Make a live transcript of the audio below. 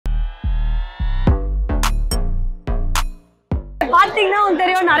பாத்தீங்கன்னா உங்களுக்கு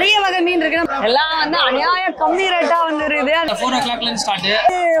தெரியும் நிறைய வகை மீன் இருக்கு. எல்லாம் வந்து அநியாய கம்மி ரேட்டா வந்து இருக்குது. 4 o'clock ல ஸ்டார்ட்.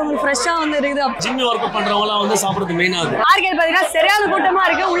 உங்களுக்கு ஃப்ரெஷ்ஷா வந்து இருக்குது. ஜிம் வர்க் பண்றவங்க வந்து சாப்பிடுறது மெயின் ஆகுது. மார்க்கெட் பாத்தீங்கன்னா சரியான கூட்டமா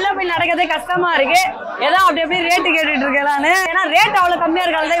இருக்கு. உள்ள போய் நடக்கிறதே கஷ்டமா இருக்கு. ஏதோ அப்படி ரேட் கேட்டுட்டு இருக்கலான்னு. ஏன்னா ரேட் அவ்வளவு கம்மியா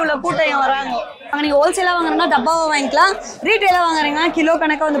இருக்காது இவ்வளவு கூட்டம் வராங்க. நீங்க ஹோல்சேலா வாங்குறீங்கன்னா டப்பாவை வாங்கிக்கலாம். ரீட்டைலா வாங்குறீங்கன்னா கிலோ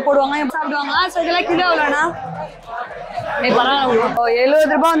கணக்கா வந்து போடுவாங்க சாப்பிடுவாங்க. ஸோ இதெல்லாம் கிலோ எவ்வளோண்ணா? 70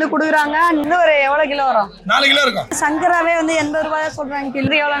 ரூபாய் வந்து குடுக்குறாங்க. இன்னும் ஒரு எவ்வளவு கிலோ வரும்? 4 கிலோ இருக்கும். சங்கராவே வந்து 80 ரூபாய் சொல்றாங்க.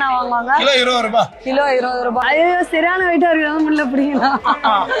 கிலோ எவ்வளவு நான் வாங்குவாங்க? கிலோ 20 ரூபாய். கிலோ 20 ரூபாய். ஐயோ சரியான வெயிட்டா இருக்கு. முள்ள பிடிக்கலாம்.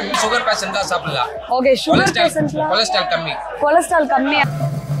 சுகர் பேஷண்ட் தான் சாப்பிடலாம். ஓகே சுகர் பேஷண்ட்ல கொலஸ்ட்ரால் கம்மி. கொலஸ்ட்ரால் கம்மி.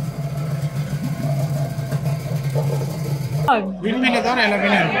 விண்மீனை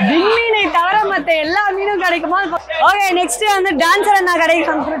தவிர மத்த எல்லா மீனும் கிடைக்குமா? ஓகே நெக்ஸ்ட் வந்து டான்சர் என்ன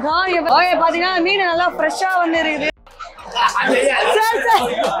கடைக்கு வந்திருக்கோம். ஓகே பாத்தீங்கன்னா மீன் நல்லா ஃப்ரெஷ்ஷா வந்து இருக்குது.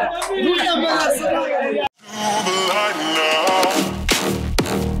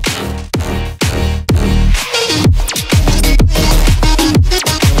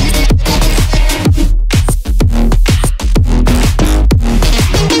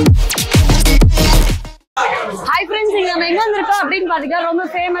 ஹாய் ஃப்ரெண்ட்ஸ், இங்க நம்ம எங்க வந்திருக்கோம் அப்படின்னு பாத்தீங்கன்னா ரொம்ப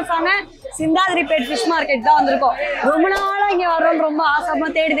ஃபேமஸான சிந்தாதிரிப்பேட் ஃபிஷ் மார்க்கெட் தான் வந்திருக்கோம். ரொம்ப நாளா இங்க வரோம்னு ரொம்ப ஆசைமா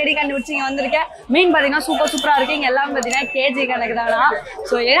தேடி கண்டுபிடிச்சு இங்க வந்திருக்கேன். மீன் பாத்தீங்கன்னா சூப்பரா இருக்கு. இங்க எல்லாம் பாத்தீங்கன்னா கேஜி கணக்கு தானா.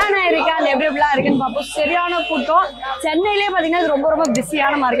 ஸோ என்னென்ன இருக்கு அந்த எப்படிலாம் இருக்குன்னு பார்ப்போம். சரியான கூட்டம். சென்னையிலே பாத்தீங்கன்னா இது ரொம்ப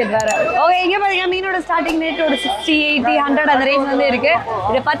பிஸியான மார்க்கெட் வேற. ஓகே இங்க பாத்தீங்கன்னா மீனோட ஸ்டார்டிங் ரேட் ஒரு 60, 80, 100 அந்த ரேஞ்ச் வந்து இருக்கு.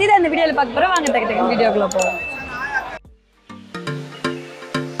 இதை பத்தி தான் இந்த வீடியோல பார்க்க போறோம். வாங்க டக்கு வீடியோக்குள்ள போவோம்.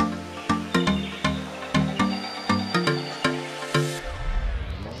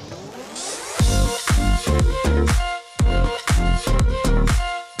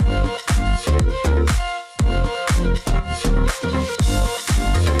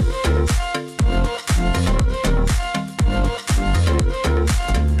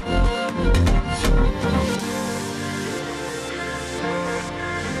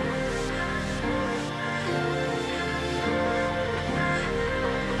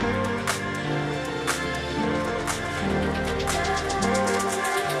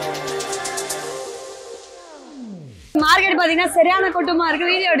 மார்க்கெட் பாத்தீங்கன்னா சரியான கூட்டமா இருக்கு.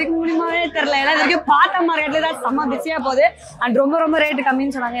 வீடியோ எடுக்க முடியுமாவே தெரியல. ஏன்னா இது வரைக்கும் பார்த்த மார்க்கெட்ல தான் செம்ம பிஸியா போகுது. அண்ட் ரொம்ப ரேட்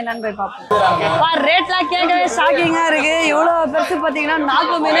கம்மின்னு சொன்னாங்க. என்னன்னு போய் பார்ப்போம். ரேட்லாம் கேட்கவே ஷாக்கிங்கா இருக்கு. இவ்வளவு பெருசு பாத்தீங்கன்னா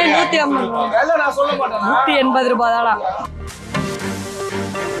 4 மீனே 180 ரூபாய் தானா.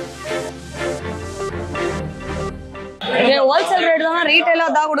 ஹோல்சேல் ரேட் தான். ரீட்டைலா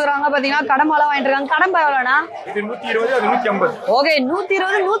தான் கொடுக்குறாங்க. பாத்தீங்கன்னா கடம்பெல்லாம் வாங்கிட்டு இருக்காங்க. கடம்பா எவ்வளோண்ணா? இது 120, அது 150. ஓகே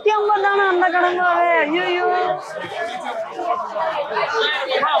 120, 150 தானே அந்த கடம்பாவே. ஐயோ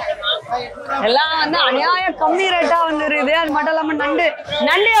எல்லாம் வந்து அநியாய கம்மி ரேட்டா வந்து இருக்குது. அது மட்டும் இல்லாம நண்டு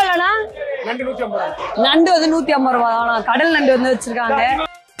எவ்வளோண்ணா? நண்டு 150. நண்டு வந்து 150 ரூபாய் தானா. கடல் நண்டு வந்து வச்சிருக்காங்க.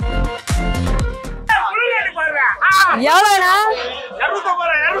 எவ்வளோண்ணா?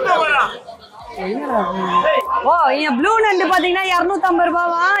 250. ஓ இங்க ப்ளூ நண்டு பாத்தீங்கன்னா 250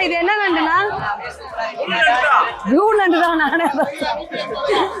 ரூபாவா. இது என்ன நண்டுனா? ப்ளூ நண்டு தான். நானே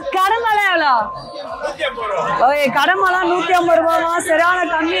கடம்பெல்லாம் எவ்வளோ? ஓகே கடம்பெல்லாம் 150 ரூபாவா. சரியான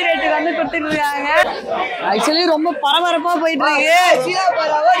கம்மி ரேட்டுக்கு வந்து கொடுத்துட்டு இருக்காங்க. ஆக்சுவலி ரொம்ப பரபரப்பா போயிட்டு இருக்கு.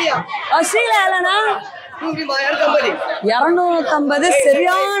 சீலா எவ்வளோண்ணா? 250.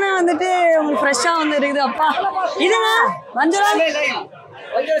 சரியான வந்துட்டு உங்களுக்கு ஃப்ரெஷ்ஷா வந்து இருக்குது. அப்பா இதுனா வஞ்சரம்?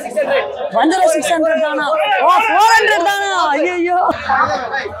 வஞ்சரம் 600 தானா? ஓ 400 தானா? ஐயோ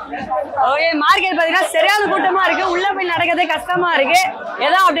ஓகே மார்க்கெட் பாத்தீங்கன்னா சரியான கூட்டமா இருக்கு. உள்ள போய் நடக்கிறதே கஷ்டமா இருக்கு.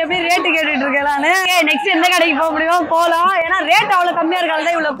 ஏதோ அப்படி ரேட்டு கேட்டுட்டு இருக்கலான்னு. நெக்ஸ்ட் எந்த கடைக்கு போக முடியும் போகலாம். ஏன்னா ரேட் அவ்வளவு கம்மியா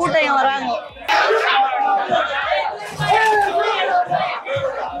இருக்காது இவ்வளவு கூட்டம் வராங்க.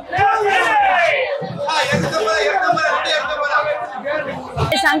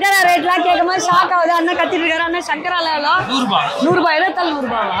 சங்கரா ரேட்லாம் கேட்கும்போது ஷாக் ஆகுது. அண்ணா கத்திட்டு இருக்காரு. அண்ணா சங்கரால 100 ரூபாய். 100 ரூபாய். 100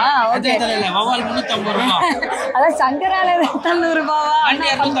 ரூபாவா? ஓகே வவால் 350 ரூபாய். அதான் சங்கரால 100 ரூபாவா?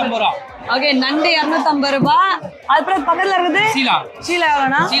 250 ரூபாய். ஓகே நண்டு 250 ரூபாய். அதுக்கப்புறம் பக்கத்துல இருக்குது சீலா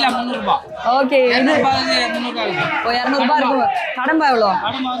எவ்வளோண்ணா? சீலா 300 ரூபாய். ஓகே 200 ரூபாய் இருக்கு. ஓ 200 ரூபாய் இருக்கும். கடம்பா எவ்வளோ?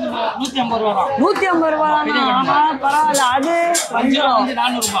 கடம்பா வந்து 150 ரூபாய். 150 ரூபாய் தானா? பரவாயில்ல. அது வஞ்சரம்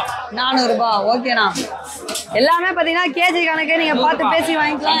 400 ரூபாய். 400 ரூபாய். ஓகேண்ணா. எல்லாமே பாத்தீங்கன்னா கேஜி கணக்கு நீங்க பார்த்து பேசி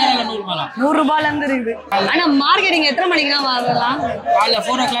வாங்கிக்கலாம். 100 ரூபாயில இருந்து இருக்குது. ஆனா மார்க்கெட்டிங் எத்தனை மணிக்கு தான் வரலாம்? காலைல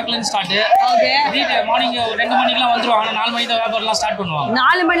 4 o'clock ல ஸ்டார்ட். ஓகே மார்னிங் 2 மணிக்கெல்லாம் வந்துருவாங்க. 4 மணிக்கு தான் வியாபாரம்லாம் ஸ்டார்ட் பண்ணுவாங்க.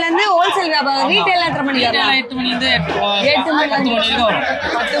 4 மணில இருந்து ஹோல்சேல் வியாபாரம். ரீட்டைல் எத்தனை மணிக்கு வரலாம்? 8 மணில இருந்து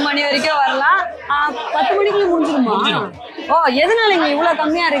 8 மணி வரைக்கும் வரலாம். 10 மணிக்குள்ள முடிஞ்சிருமா? ஓ எதனால இங்க இவ்வளவு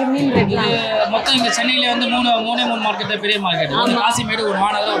கம்மியா இருக்கு மீன் ரேட்லாம்? மொத்தம் இங்க சென்னையில வந்து மூணே மார்க்கெட் பெரிய மார்க்கெட். ஒரு காசிமேடு, ஒரு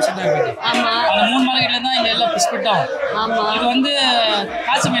மாநகரம், ஒரு சிந்தாதிரிப்பேட். ஆமா. அந்த 3 மார்க்கெட்ல தான் இங்க எல்லாம் ஃபிஷ் பிட் ஆகும். ஆமா. இது வந்து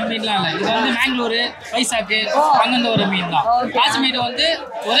காசிமேடு மீன்லாம் இல்ல. இது வந்து மேங்களூர், வைசாக்கு, அங்கந்தோர மீன் தான். காசிமேடு வந்து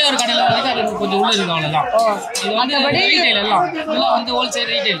ஒரே ஒரு கடையில வந்து அது கொஞ்சம் உள்ள இருக்கு அவ்வளவுதான். இது வந்து ரீட்டைல் எல்லாம் வந்து ஹோல்சேல்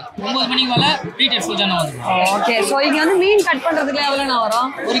ரீட்டைல். 9 மணிக்கு மேல ரீட்டைல் ஃபுல் ஜான வந்து. ஓகே. சோ இங்க வந்து மீன் கட் பண்றதுக்கு எவ்வளவுனா வரும்?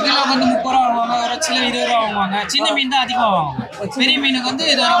 ஒரு கிலோ வந்து 30 ரூபா வாங்குவாங்க, ஒரு சில 20 ரூபா வாங்குவாங்க. சின்ன மீன் தான் அதிகமா வாங்குவாங்க. பெரிய மீனுக்கு வந்து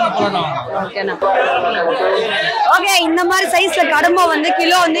 20 ரூபா 30 ரூபா வாங்குவாங்க. ஓகேண்ணா. ஓகே, இந்த மாதிரி சைஸ்ல கடம்பா வந்து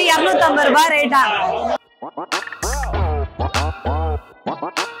கிலோ வந்து 250 ரூபாய் ரேட்டா.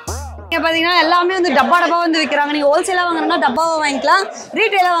 இங்க பாத்தீங்கன்னா எல்லாமே வந்து டப்பா வந்து விற்கிறாங்க. நீங்க ஹோல்சேலா வாங்குறீங்கன்னா டப்பாவை வாங்கிக்கலாம்,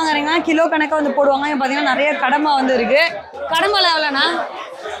 ரீட்டைலா வாங்குறீங்கன்னா கிலோ கணக்கா வந்து போடுவாங்க. இங்க பாத்தீங்கன்னா நிறைய கடம்பா வந்து இருக்கு. கடம்பா எவ்வளோண்ணா?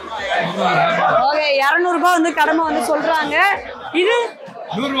 ஓகே, 200 ரூபாய் வந்து கடம்பா வந்து சொல்றாங்க. இது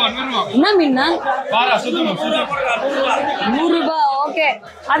 100 ரூபா. என்ன மீன்னா? 100 ரூபாய். ஓகே,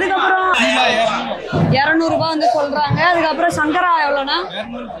 அதுக்கப்புறம் 200 ரூபாய் வந்து சொல்றாங்க. அதுக்கப்புறம் சங்கரா எவ்வளோண்ணா?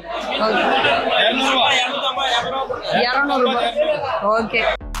 200 ரூபாய். ஓகே.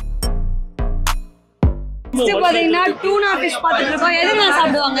 பாத்தீங்கன்னா டூனா ஃபிஷ் பாத்துட்டு இருக்கோம். எதுங்க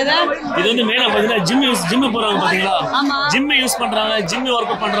சாப்பிடுவாங்க இத? இது வந்து மெயினா பாத்தீங்கன்னா ஜிம் போறாங்க பாத்தீங்களா? ஜிம் யூஸ் பண்றாங்க, ஜிம்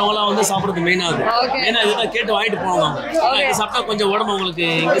ஒர்க் பண்றவங்க எல்லாம் வந்து சாப்பிடுறது மெயினா அது. ஏன்னா இதுதான் கேட்டு வாங்கிட்டு போவாங்க. இது சாப்பிட்டா கொஞ்சம் உடம்பு உங்களுக்கு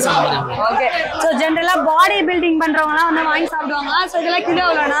இன்க்ரீஸ் ஆகும். ஓகே. சோ ஜெனரலா பாடி பில்டிங் பண்றவங்க எல்லாம் வந்து வாங்கி சாப்பிடுவாங்க. சோ இதெல்லாம் கிலோ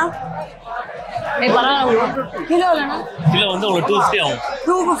எவ்வளவுனா? கிலோ எவ்வளவுனா? கிலோ வந்து 250 ஆகும்.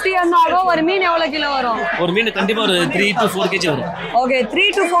 250 வந்து ஆகும். ஒரு மீன் எவ்வளவு கிலோ வரும்? ஒரு மீன் கண்டிப்பா ஒரு 3 to 4 kg வரும். ஓகே, 3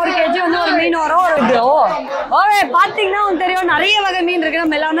 to 4 kg வந்து ஒரு மீன் வரும். ஓகே, பாத்தீங்கன்னா உங்களுக்கு தெரியும் நிறைய வகை மீன் இருக்கு.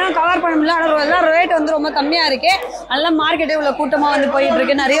 நம்ம எல்லாமே கவர் பண்ண முடியல. ஆனால் ரேட் வந்து ரொம்ப கம்மியா இருக்கு. அதெல்லாம் மார்க்கெட்டே உள்ள கூட்டமா வந்து போயிட்டு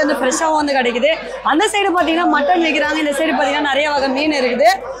இருக்கு. நிறைய வந்து ஃப்ரெஷ்ஷாகவும் வந்து கிடைக்குது. அந்த சைடு பாத்தீங்கன்னா மட்டன் விற்கிறாங்க. இந்த சைடு பாத்தீங்கன்னா நிறைய வகை மீன் இருக்குது.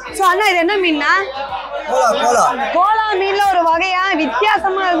 ஸோ அண்ணா இது என்ன மீன்னா? கோலா மீன்ல ஒரு வகையா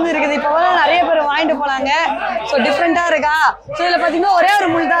வித்தியாசமா இருக்குது. இப்போ நிறைய பேர் வாங்கிட்டு போலாங்க. ஸோ டிஃப்ரெண்டா இருக்கா? ஸோ இதுல பாத்தீங்கன்னா ஒரே ஒரு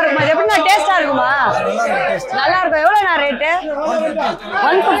முள் தான் இருக்குமா? எப்படின்னா டேஸ்டா இருக்குமா? நல்லா இருக்கும். எவ்வளோண்ணா ரேட்டு?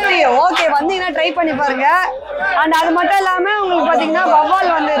 150. ஓகே, வந்தீங்கன்னா ட்ரை பண்ணி பாருங்க. அண்ட் அது மட்டும் இல்லாம உங்களுக்கு பாத்தீங்கன்னா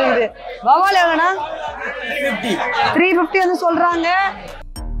வவ்வால் வந்து இருக்குது. வவ்வால் எவ்வளோண்ணா? 350 வந்து சொல்றாங்க.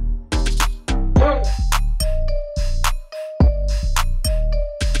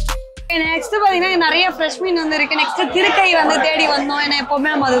 நெக்ஸ்ட் பாத்தீங்கன்னா நிறைய ஃப்ரெஷ் மீன் வந்து இருக்கு. நெக்ஸ்ட் திருக்கை வந்து தேடி வந்தோம். ஏன்னா எப்பவுமே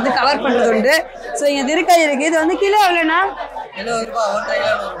நம்ம அதை வந்து கவர் பண்றது உண்டு. ஸோ இங்க திருக்கை இருக்கு. இது வந்து கிலோ எவ்வளோண்ணா? 70 ரூபாய்.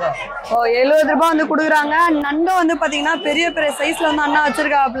 ஓ 70 ரூபாய் வந்து கொடுக்குறாங்க. நண்டு வந்து பாத்தீங்கன்னா பெரிய பெரிய சைஸ்ல வந்து அண்ணா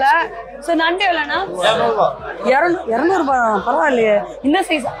வச்சிருக்காப்ல. ஸோ நண்டு எவ்வளோண்ணா? 200 ரூபாய். பரவாயில்லையே. இந்த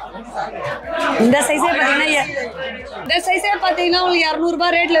சைஸே பாத்தீங்கன்னா உங்களுக்கு 200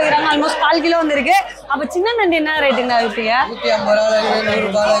 ரூபாய் ரேட்ல வைக்கிறாங்க. ஆல்மோஸ்ட் 1/4 கிலோ வந்து இருக்கு. அப்ப சின்ன நண்டு என்ன ரேட்டுங்க விற்பீங்க? 150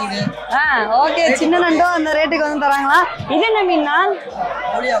 ரூபாய். ஓகே, சின்ன நண்டும் அந்த ரேட்டுக்கு வந்து தராங்களா? இது என்ன மீன்னா?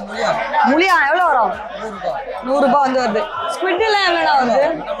 முளியா. எவ்வளவு வரும்? 100 ரூபாய் வந்து வருது. ஸ்குவிட் எல்லாம் எவ்வளோண்ணா வருது?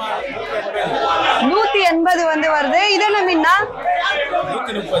 180 வந்து வருது. இது என்ன மீன்னா?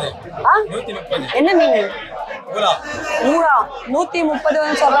 130. என்ன மீன்? ஊரா. 130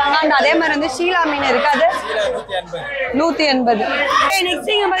 வந்து சொல்றாங்க. அண்ட் அதே மாதிரி வந்து ஷீலா மீன் இருக்காது, 180.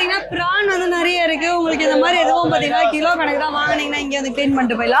 நெக்ஸ்ட் இங்க பாத்தீங்கன்னா பிரான் வந்து நிறைய இருக்கு. உங்களுக்கு இந்த மாதிரி எதுவும் பாத்தீங்கன்னா கிலோ கணக்கு தான் வாங்கினீங்கன்னா இங்க வந்து கிளீன்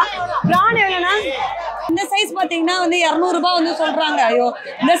பண்ணிட்டு போயிடலாம். பிரான் எவ்வளோன்னா? இந்த சைஸ் பாத்தீங்கன்னா வந்து 200 ரூபாய் வந்து சொல்றாங்க. ஐயோ,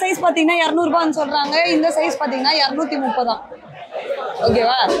 இந்த சைஸ் பாத்தீங்கன்னா 200 ரூபாய் வந்து சொல்றாங்க. இந்த சைஸ் பாத்தீங்கன்னா 230 தான்.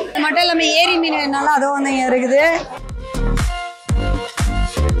 ஓகேவா? அது மட்டும் இல்லாம ஏரி மீன் வேணாலும் அதுவும் வந்து இங்க இருக்குது.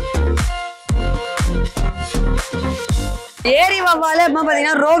 ஏரி வவ்வால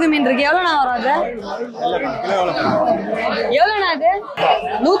பாத்தீங்கன்னா ரோகு மீன் இருக்கு. எவ்வளோண்ணா வரும் அது? எவ்வளோண்ணா அது?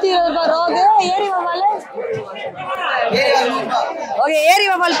 120 ரூபாய் ரோகு. ஏரி வவ்வால் ஓகே, ஏரி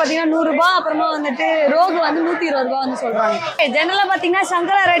வவ்வால் பாத்தீங்கன்னா 100 ரூபாய். அப்புறமா வந்துட்டு ரோகு வந்து 120 ரூபாய் வந்து சொல்றாங்க. ஜெனரலா பாத்தீங்கன்னா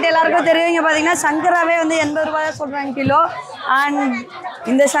சங்கரா ரேட் எல்லாருக்கும் தெரியும். பாத்தீங்கன்னா சங்கராவே வந்து 80 ரூபாய் தான் சொல்றாங்க கிலோ. அண்ட்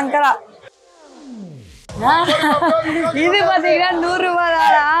இந்த சங்கரா இது பாத்தீங்கன்னா 100 ரூபாய்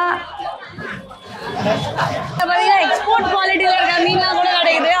தானா? எக்ஸ்போர்ட் குவாலிட்டியில இருக்க மீன்லாம் கூட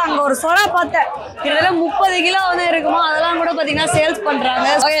கிடைக்குது. அங்க ஒரு சொரா பார்த்தேன், கிட்டத்தட்ட 30 கிலோ வந்து இருக்குமோ. அதெல்லாம் கூட பாத்தீங்கன்னா சேல்ஸ் பண்றாங்க.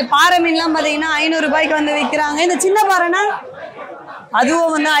 பாறை மீன்லாம் பாத்தீங்கன்னா 500 ரூபாய்க்கு வந்து விற்கிறாங்க. இந்த சின்ன பாறைனா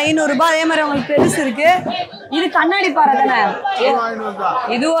அதுவும் வந்து 500 ரூபாய். அதே மாதிரி உங்களுக்கு பெருசு இருக்கு. இது கண்ணாடி பாறை தானே?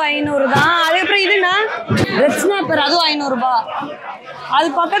 இதுவும் 500 தான். அதுக்கப்புறம் இதுனா ரெட் ஸ்னாப்பர், அதுவும் 500 ரூபாய். அது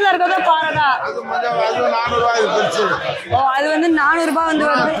பக்கத்துல இருக்கிறத பாறை தான். ஓ, அது வந்து 400 ரூபாய் வந்து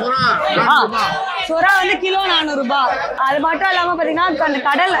வருது. சொரா வந்து கிலோ 400 ரூபாய். அது மட்டும் இல்லாம பாத்தீங்கன்னா அந்த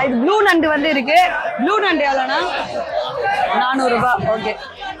கடல் இது ப்ளூ நண்டு வந்து இருக்கு. ப்ளூ நண்டு எவ்வளோனா? 400 ரூபாய். ஓகே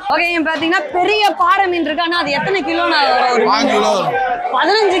ஓகே, பாத்தீங்கன்னா பெரிய பாறை மீன் இருக்கு. ஆனா அது எத்தனை கிலோ? 5 கிலோ.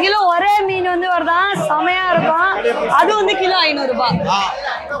 15 கிலோ ஒரே மீன் வந்து வருதான், செமையா இருக்கும். அது வந்து கிலோ 500 ரூபாய்.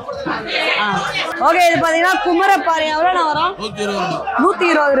 ஓகே, இது பாத்தீங்கன்னா குமரப்பாறை எவ்வளவு வரும்?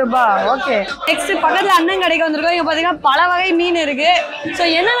 120 ரூபாய். ஓகே, நெக்ஸ்ட் பக்கத்துல அண்ணன் கடைக்கு வந்திருக்கோம். இங்க பாத்தீங்கன்னா பல வகை மீன் இருக்கு. சோ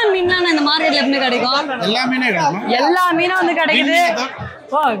என்னென்ன மீன்லாம் இந்த மார்க்கெட்ல எப்படி கிடைக்கும்? எல்லா மீனும் வந்து கிடைக்குது.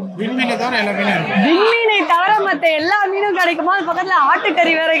 விண்மீனை தவிர மத்த எல்லா மீனும் கிடைக்குமா? பக்கத்துல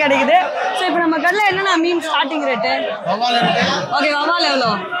ஆட்டுக்கறி வேற கிடைக்குது. சோ இப்போ நம்ம கடையில என்னென்ன மீன் ஸ்டார்டிங் ரேட்டு? ஓகே, வவால் எவ்வளோ?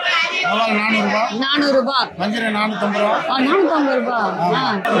 400 ரூபாய். வஞ்சரை 450 ரூபாய். 450 ரூபாய்.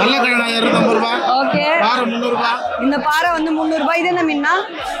 நல்ல கிழங்கா 250 ரூபாய். ஓகே, பாறை 300 ரூபாய். இந்த பாறை வந்து 300 ரூபாய். இது என்ன மீன்னா?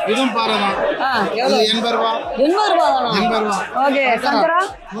 இதுவும் பாறை தான். எவ்வளவு? 80 ரூபாய். 80 ரூபாய் தானா? 80 ரூபாய். ஓகே, சங்கரா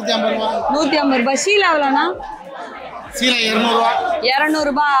 150 ரூபாய். 150 ரூபாய். சீலா எவ்வளோண்ணா? சீலை 200 ரூபாய். 200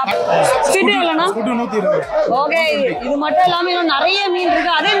 ரூபாய். ஸ்குட் எவ்வளோண்ணா? 120. ஓகே, இது மட்டும் இல்லாம இன்னும் நிறைய மீன்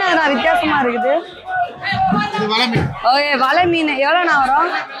இருக்கு. அது என்ன வித்தியாசமா இருக்குது? இது வலை மீன். ஓகே, வலை மீன் எவ்வளோண்ணா வரும்?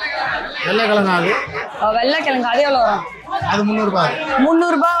 வெள்ளை கிழங்கா அது. வெள்ளை கிழங்கு அது எவ்வளோ வரும்? அது 300 ரூபாய்.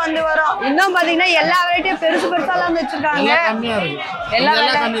 300 ரூபாய் வந்து வரும். இன்னும் பாத்தீங்கன்னா எல்லா வெரைட்டியும் பெருசு பெருசாலாம் வந்து வச்சிருக்காங்க. கம்மியா இருக்கு. எல்லா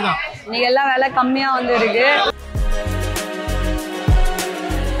விலை கம்மி தான். நீங்க எல்லா விலை கம்மியா வந்து இருக்கு.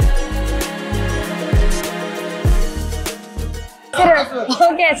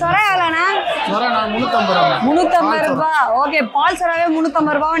 ஓகே, சொர எவ்வளோண்ணா? சொர 350 ரூபாய். 350 ரூபாய். ஓகே, பால் சொராவே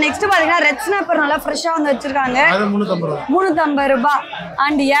 350 ரூபாய். நெக்ஸ்ட் பாத்தீங்கன்னா ரெட் ஸ்னாப்பர் நல்லா ஃப்ரெஷ்ஷா வந்து வச்சிருக்காங்க. அது 350 ரூபாய். 350 ரூபாய்.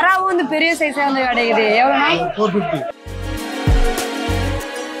 அண்ட் எறாவும் வந்து பெரிய சைஸா வந்து கிடைக்குது. எவ்வளோண்ணா? 450.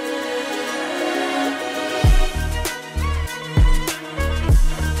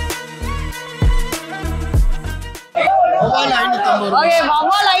 வவால் 550 ரூபாய். ஓகே,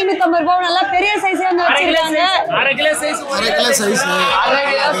 வவால் 550 ரூபாய். நல்லா பெரிய சைஸா வந்து வச்சிருக்காங்க. 1/2 kilo size. 1/2 kilo size. 1/2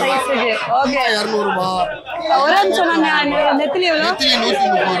 kilo size. Okay, 200 ரூபாய். ஒரு நிமிஷம் சொன்னாங்க. நெத்திலி எவ்வளோ? நெத்திலி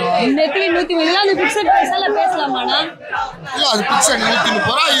 130 ரூபாய். நெத்திலி 130. இதெல்லாம் அந்த ஃபிக்ஸட் பிரைஸ்ல பேசலாமாண்ணா? இல்ல, அது பிக்சட் 130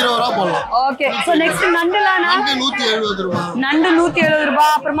 ரூபாய், 20 ரூபாய் போடலாம். Okay, so next நண்டுலானா? நண்டு 170 ரூபாய். நண்டு 170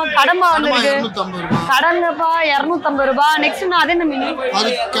 ரூபாய். அப்புறமா கடம்பா வந்திருக்கு. 250 ரூபாய். கடங்கப்பா 250 ரூபாய். நெக்ஸ்ட் அது என்ன மீன்? அது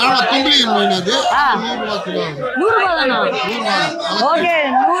கேரளா கும்பலி மீன். அது 100 ரூபாய் கிலோ. 100 ரூபாய் தானா? 100 ரூபாய். ஓகே,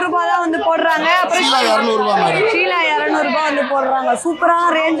 100 ரூபாய் தான் வந்து போடுறாங்க. அப்புறம் சீலா 200 ரூபாய் மேடம். சீலா 200 ரூபாய் வந்து போடுறாங்க. சூப்பரான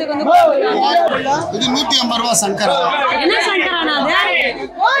ரேஞ்சுக்கு வந்து போடுறாங்க. இது 150 ரூபாய் சங்கரா. என்ன சங்கரானா அது?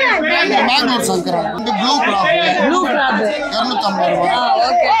 மேங்களூர் சங்கரா. இது ப்ளூ கிராப். ப்ளூ கிராப் 250 ரூபாய்.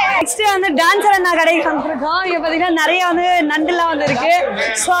 ஓகே, நெக்ஸ்ட் வந்து டான்சர் அண்ணா கடைக்கு வந்திருக்கோம். இங்க பாத்தீங்கன்னா நிறைய வந்து நண்டுலாம் வந்து இருக்கு.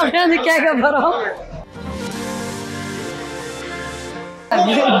 சோ அப்படியே வந்து கேட்க போறோம்.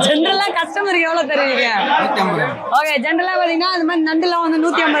 ஜென்ரலா கஸ்டமருக்கு எவ்வளவு தருவீங்க? 150. ஓகே, ஜென்ரலா பாத்தீங்கன்னா அந்த மாதிரி நண்டுலாம் வந்து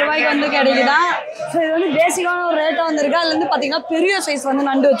 150 ரூபாய்க்கு வந்து கிடைக்குதா? ஸோ இது வந்து பேசிக்கான ஒரு ரேட்டா வந்து இருக்கு. அதுல இருந்து பாத்தீங்கன்னா பெரிய சைஸ் வந்து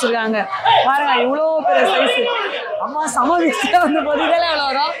நண்டு வச்சிருக்காங்க. பாருங்க, இவ்வளோ பெரிய சைஸ். அம்மா சம விஷயம் வந்து இதெல்லாம் எவ்வளோ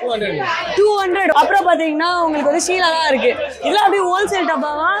வரும்? 200. அப்புறம் பாத்தீங்கன்னா உங்களுக்கு வந்து ஷீலா தான் இருக்கு. இதெல்லாம் அப்படியே ஹோல்சேல்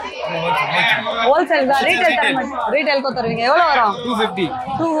டப்பாவா? ஹோல்சேல் தான். ரீட்டைல் தர மாட்டேன். ரீட்டைலுக்கு தருவீங்க. எவ்வளோ வரும்?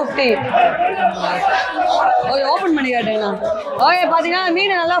 250. ஓகே, ஓப்பன் பண்ணி காட்டுங்களா? ஓகே, பாத்தீங்கன்னா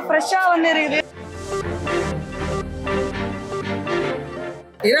மீன் நல்லா ஃப்ரெஷ்ஷா வந்து இருக்குது.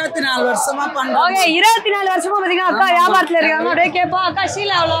 24 வருஷமா பண்றோம். ஓகே, 24 வருஷமா பாத்தீங்கன்னா அக்கா வியாபாரத்துல இருக்காங்க. அப்படியே கேட்போம். அக்கா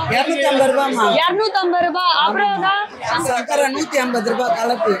ஷீலா எவ்வளோ? 250 ரூபாய்மா. 250 ரூபாய். அப்புறம் சங்கரா 150 ரூபாய்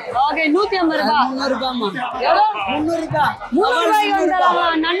கலப்பு. ஓகே, 150 ரூபாய். 300 ரூபாய்மா. எவ்வளோ? 300 ரூபாய். 300 ரூபாய்க்கு வந்துடுறாங்க.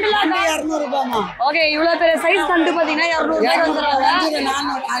 நண்டுலாம் 200 ரூபாய்மா. ஓகே, இவ்வளவு பெரிய சைஸ் நண்டு பாத்தீங்கன்னா 200 ரூபாய்க்கு வந்துடுறாங்க.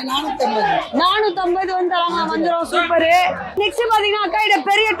 450. 450 வந்து தராங்க. வந்துடும். சூப்பர். நெக்ஸ்ட் பாத்தீங்கன்னா அக்கா இட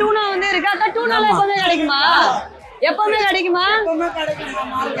பெரிய டூனா வந்து இருக்கு. அக்கா டூனால எப்பவுமே கிடைக்குமா? எப்பவுமே கிடைக்குமா? எப்பவுமே கிடைக்குமா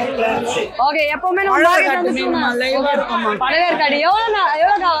மார்க்கெட்ல? ஓகே, எப்பவுமே நம்ம மார்க்கெட்ல வந்து டூனா லைவா இருக்குமா? பழவேற்காடு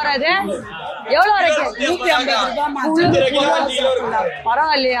எவ்வளவு வராது? எவ்வளவு வரைக்கும்? 150 ரூபாய்மா.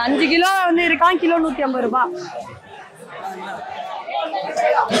 பரவாயில்லையே, 5 கிலோ வந்து இருக்கான். கிலோ 150 ரூபாய்.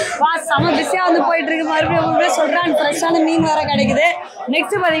 செம பிஸியா வந்து போயிட்டு இருக்கு. மறுபடியும் சொல்றான் ஃப்ரெஷ்ஷான மீன் வேற கிடைக்குது.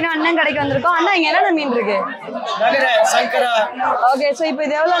 நெக்ஸ்ட் பாத்தீங்கன்னா அண்ணன் கடைக்கு வந்திருக்கோம். அண்ணா இங்க என்னென்ன மீன் இருக்கு? சங்கரா. ஓகே, சோ இப்போ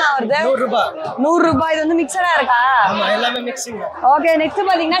இது எவ்வளவு வருது? 100 ரூபாய். 100 ரூபாய். இது வந்து மிக்சரா இருக்கா? ஆமா, எல்லாமே மிக்சிங். ஓகே, நெக்ஸ்ட்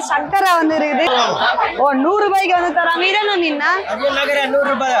பாத்தீங்கன்னா சக்கரை வந்து இருக்குது. ஓ, 100 ரூபாய்க்கு வந்து தராங்க. இது என்ன மீன்னா? அது நகர 100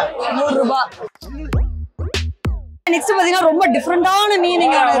 ரூபாய். 100 ரூபாய். நெக்ஸ்ட் பாத்தீங்கன்னா ரொம்ப டிஃபரெண்டான மீன்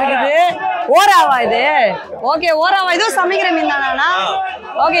இங்க இருக்குது. ஓராவா இது? ஓகே, ஓராவா. இதுவும் சமைக்கிற மீன் தானா?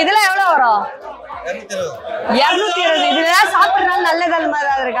 ஓகே, இதெல்லாம் எவ்வளவு வரும்? 220. இதுல சாப்பிடுறதுனால நல்லது அந்த மாதிரி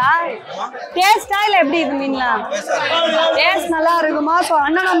ஏதாவது இருக்கா? டேஸ்டா இல்ல எப்படி இது மீன்லாம்? டேஸ்ட் நல்லா இருக்குமா? ஸோ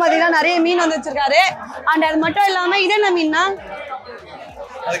அண்ணனும் பாத்தீங்கன்னா நிறைய மீன் வந்து வச்சிருக்காரு. அண்ட் அது மட்டும் இல்லாம இது என்ன மீன்னா?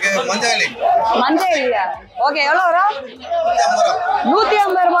 மஞ்சளியா? ஓகே, எவ்வளவு வரும்?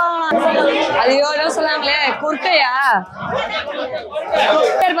 150 ரூபாய். ஐயோ, சொல்லாங்களே குர்க்கையா?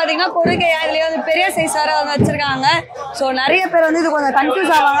 பாத்தீங்கன்னா கொடுக்கையா இதுலயே வந்து பெரிய சைஸ் வர வந்து வச்சிருக்காங்க. ஸோ நிறைய பேர் வந்து இது கொஞ்சம்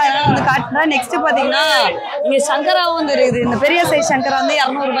கன்ஃபியூஸ் ஆவாங்க. அதனால வந்து காட்டுறேன். நெக்ஸ்ட் பாத்தீங்கன்னா இங்க சங்கராவும் வந்து இருக்குது. இந்த பெரிய சைஸ் சங்கரா வந்து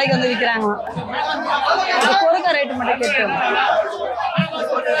 200 ரூபாய்க்கு வந்து விற்கிறாங்க. இந்த கொடுக்கை ரேட்டு மட்டும் கேட்கும்.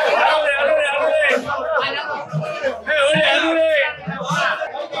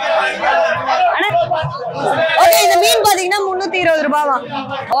 ஓகே, இந்த மீன் பாத்தீங்கன்னா 320 ரூபாவா.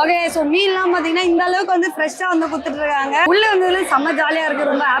 ஓகே, சோ மீன்லாம் பாத்தீங்கன்னா இந்த அளவுக்கு வந்து ஃப்ரெஷ்ஷா வந்து குடுத்துட்டு இருக்காங்க. உள்ள வந்து செம்ம ஜாலியா இருக்கு,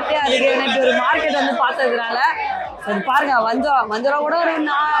 ரொம்ப ஹாப்பியா இருக்கு. எனக்கு ஒரு மார்க்கெட் வந்து பார்த்ததுனால சரி பாருங்க, வஞ்சரா கூட ஒரு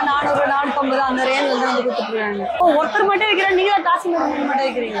 400 450 அந்த ரேஞ்ச் வந்து கொடுத்துட்டு இருக்காங்க. ஒருத்தர் மட்டும் வைக்கிறேன், நீங்க காசிமேடு மீன் மட்டும்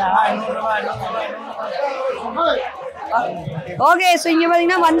வைக்கிறீங்களா? ஓகே, ஸோ இங்க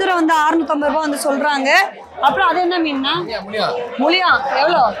பாத்தீங்கன்னா வஞ்சரம் வந்து 650 ரூபாய் வந்து சொல்றாங்க. அப்புறம் அது என்ன மீன்னா? முலியா.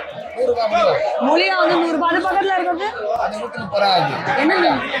 எவ்வளோ? முலியா வந்து 100 ரூபாய். அது பக்கத்துல இருக்கிறது என்ன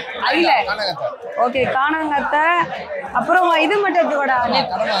மீன்? அயில. ஓகே, காணாங்கத்தை. அப்புறம் இது மட்டும் எடுத்துக்கூட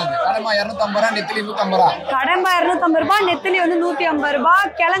கடமா 250 ரூபாய், நெத்திலி 150 ரூபாய். கடம்பா 250 ரூபாய், நெத்திலி வந்து 150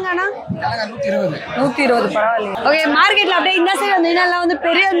 ரூபாய். கிழங்கானா 120. பரவாயில்ல. ஓகே, மார்க்கெட்ல அப்படியே இந்த சைடு வந்தீங்கன்னா வந்து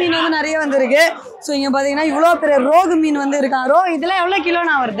பெரிய மீன் வந்து நிறைய வந்துருக்கு. ஸோ இங்க பாத்தீங்கன்னா இவ்வளவு பெரிய ரோகு மீன் வந்து இருக்கான். இதெல்லாம் எவ்வளவு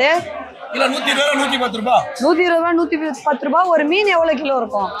கிலோனா வருது? கிலோ 120 110 ரூபாய். 120 110 ரூபாய். ஒரு மீன் எவ்வளவு கிலோ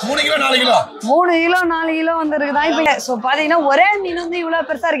இருக்கும்? 3 கிலோ 4 கிலோ. 3 கிலோ 4 கிலோ வந்து இருக்குதான். இப்ப சோ பாத்தீங்கன்னா ஒரே மீன் வந்து இவ்வளவு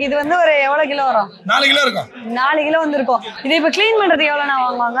பெருசா இருக்கு. இது வந்து ஒரு எவ்வளவு கிலோ வரும்? 4 கிலோ இருக்கும். 4 கிலோ வந்து இருக்கும். இது இப்ப க்ளீன் பண்றதுக்கு எவ்வளவு நான்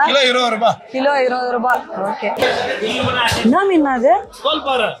வாங்குவாங்க? கிலோ 20 ரூபாய். கிலோ 20 ரூபாய். ஓகே, என்ன மீன் அது?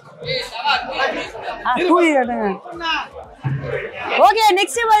 தோல்பாறை. தூக்கி காட்டுங்க. ஓகே,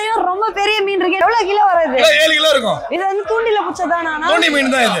 நெக்ஸ்ட் பாத்தீங்கன்னா ரொம்ப பெரிய மீன் இருக்கு. எவ்வளவு கிலோ வருது? 7 கிலோ இருக்கும். இது வந்து தூண்டில புடிச்சதானா? தூண்டி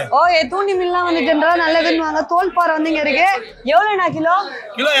மீன் தான் இது. ஓகே, தூண்டி மீன்லாம் வந்து ஜெனரலா நல்லதுன்னு வாங்க. தோல்பாறை வந்து இங்க இருக்கு. எவ்வளவுனா கிலோ?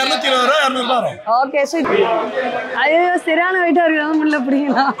 கிலோ 220 ரூபாய் 200 ரூபாய் வரும். ஓகே, சோ ஐயோ சரியான வெயிட்டா இருக்கு. முள்ள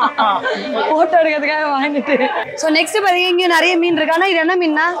பிடிக்கலாம் போட்டோ எடுக்கிறதுக்காக வாங்கிட்டு. சோ நெக்ஸ்ட் பாத்தீங்கன்னா இங்க நிறைய மீன் இருக்கு. ஆனா இது என்ன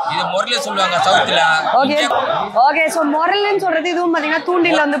மீன்னா? இது மொரல்ல சொல்லுவாங்க சவுத்ல. ஓகே ஓகே, சோ மொரல்னு சொல்றது இதுவும் பாத்தீங்கன்னா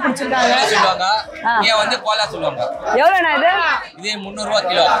தூண்டில வந்து பிடிச்சிருக்காங்க சொல்லுவாங்க. இங்க வந்து கோலா சொல்லுவாங்க. எவ்வளவுனா இது? இது 300 ரூபாய்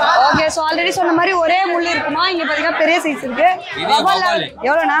கிலோ. ஓகே, சோ ஆல்ரெடி சொன்ன மாதிரி ஒரே முள்ளு இருக்குமா? இங்க பாத்தீங்கன்னா பெரிய சைஸ் இருக்கு.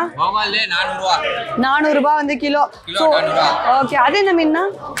 எவ்வளவுனா? வவால் 400 ரூபாய். 400 ரூபாய் வந்து கிலோ. கிலோ 400 ரூபாய். ஓகே, அது என்ன மீன்னா?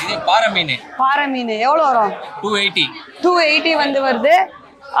 இது பாறை மீன். பாறை மீன் எவ்வளவு வரும்? 280 வந்து வருது.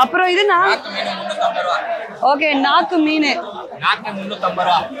 அப்புறம் இது நாக்கு மீன் 350 ரூபாய். ஓகே, நாக்கு மீன் நாக்கு 350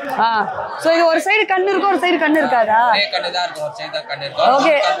 ரூபாய். சோ இது ஒரு சைடு கண்ணு இருக்கும், ஒரு சைடு கண்ணு இருக்காதா? ஒரே கண்ணு தான் இருக்கும், ஒரு சைடு தான் கண்ணு இருக்கும்.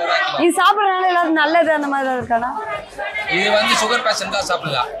 ஓகே, இது சாப்பிடுறதுனால எல்லாரும் நல்லது அந்த மாதிரி இருக்கானா? இது வந்து சுகர் பேஷண்ட் தான்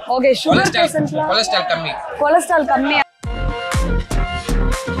சாப்பிடலாம். ஓகே, சுகர் பேஷண்ட்ஸ்லாம் கொலஸ்ட்ரால் கம்மி.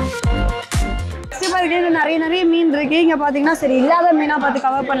 நிறைய மீன் இருக்கு. இங்க பாத்தீங்கன்னா சரி இல்லாத மீனா பார்த்து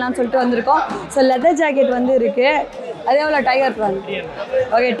கவர் பண்ணலாம்னு சொல்லிட்டு வந்திருக்கோம். ஸோ லெதர் ஜாக்கெட் வந்து இருக்கு. அதே போல tiger PRAN.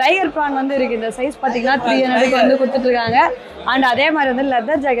 Okay, tiger PRAN வந்து இருக்கு. இந்த சைஸ் பாத்தீங்கன்னா 300 வந்து கொடுத்துட்டு இருக்காங்க. அண்ட் அதே மாதிரி வந்து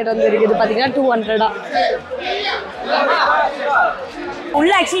லெதர் ஜாக்கெட் வந்து இருக்கு. இது பாத்தீங்கன்னா 200.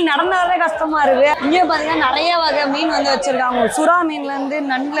 உள்ள ஆக்சுவலி நடந்து வரவே கஷ்டமா இருக்கு. இங்கே பாத்தீங்கன்னா நிறைய வகை மீன் வந்து வச்சிருக்காங்க. சுறா மீன்ல இருந்து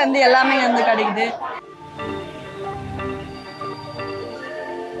நண்டுல இருந்து எல்லாமே வந்து கிடைக்குது.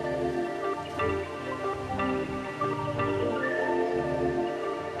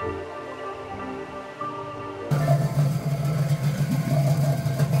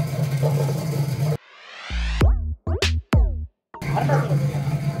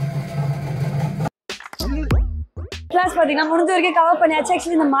 கிளாஸ் பாத்தீங்கன்னா முடிஞ்ச வரைக்கும் கவர் பண்ணியாச்சு.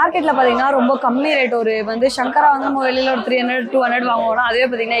 ஆக்சுவலி இந்த மார்க்கெட்ல பாத்தீங்கன்னா ரொம்ப கம்மி ரேட். ஒரு வந்து சங்கரா வந்து நம்ம வெளியில ஒரு 300 200 வாங்குவோம். அதுவே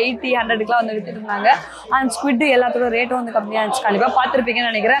பாத்தீங்கன்னா 80 100க்குலாம் வந்து வித்துட்டு இருந்தாங்க. அண்ட் ஸ்குவிட் எல்லாத்தோட ரேட்டும் வந்து கம்மியா இருந்துச்சு. கண்டிப்பா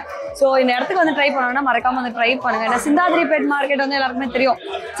பார்த்துருப்பீங்கன்னு நினைக்கிறேன். ஸோ இந்த இடத்துக்கு வந்து ட்ரை பண்ணணும்னா மறக்காம வந்து ட்ரை பண்ணுங்க. ஏன்னா சிந்தாதிரிப்பேட் மார்க்கெட் வந்து எல்லாருக்குமே தெரியும்.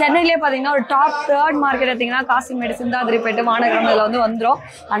 சென்னையிலேயே பாத்தீங்கன்னா ஒரு டாப் 3rd மார்க்கெட் எடுத்தீங்கன்னா காசிமேடு, சிந்தாதிரிப்பேட், வானகிரம் இதில் வந்து வந்துடும்.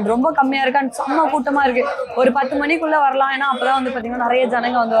 அண்ட் ரொம்ப கம்மியா இருக்கு. அண்ட் செம்ம கூட்டமா இருக்கு. ஒரு 10 மணிக்குள்ள வரலாம். ஏன்னா அப்பதான் வந்து பாத்தீங்கன்னா நிறைய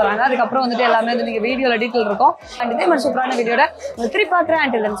ஜனங்க வந்து வராங்க. அதுக்கப்புறம் வந்துட்டு எல்லாமே வந்து நீங்க வீடியோல டீட்டெயில் இருக்கும். அண்ட் இதே மாதிரி சூப்பரான வீடியோட திருப்பி பார்க்குறேன்.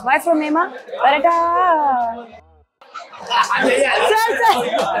 Until then, bye from Howhema. வரட்டா.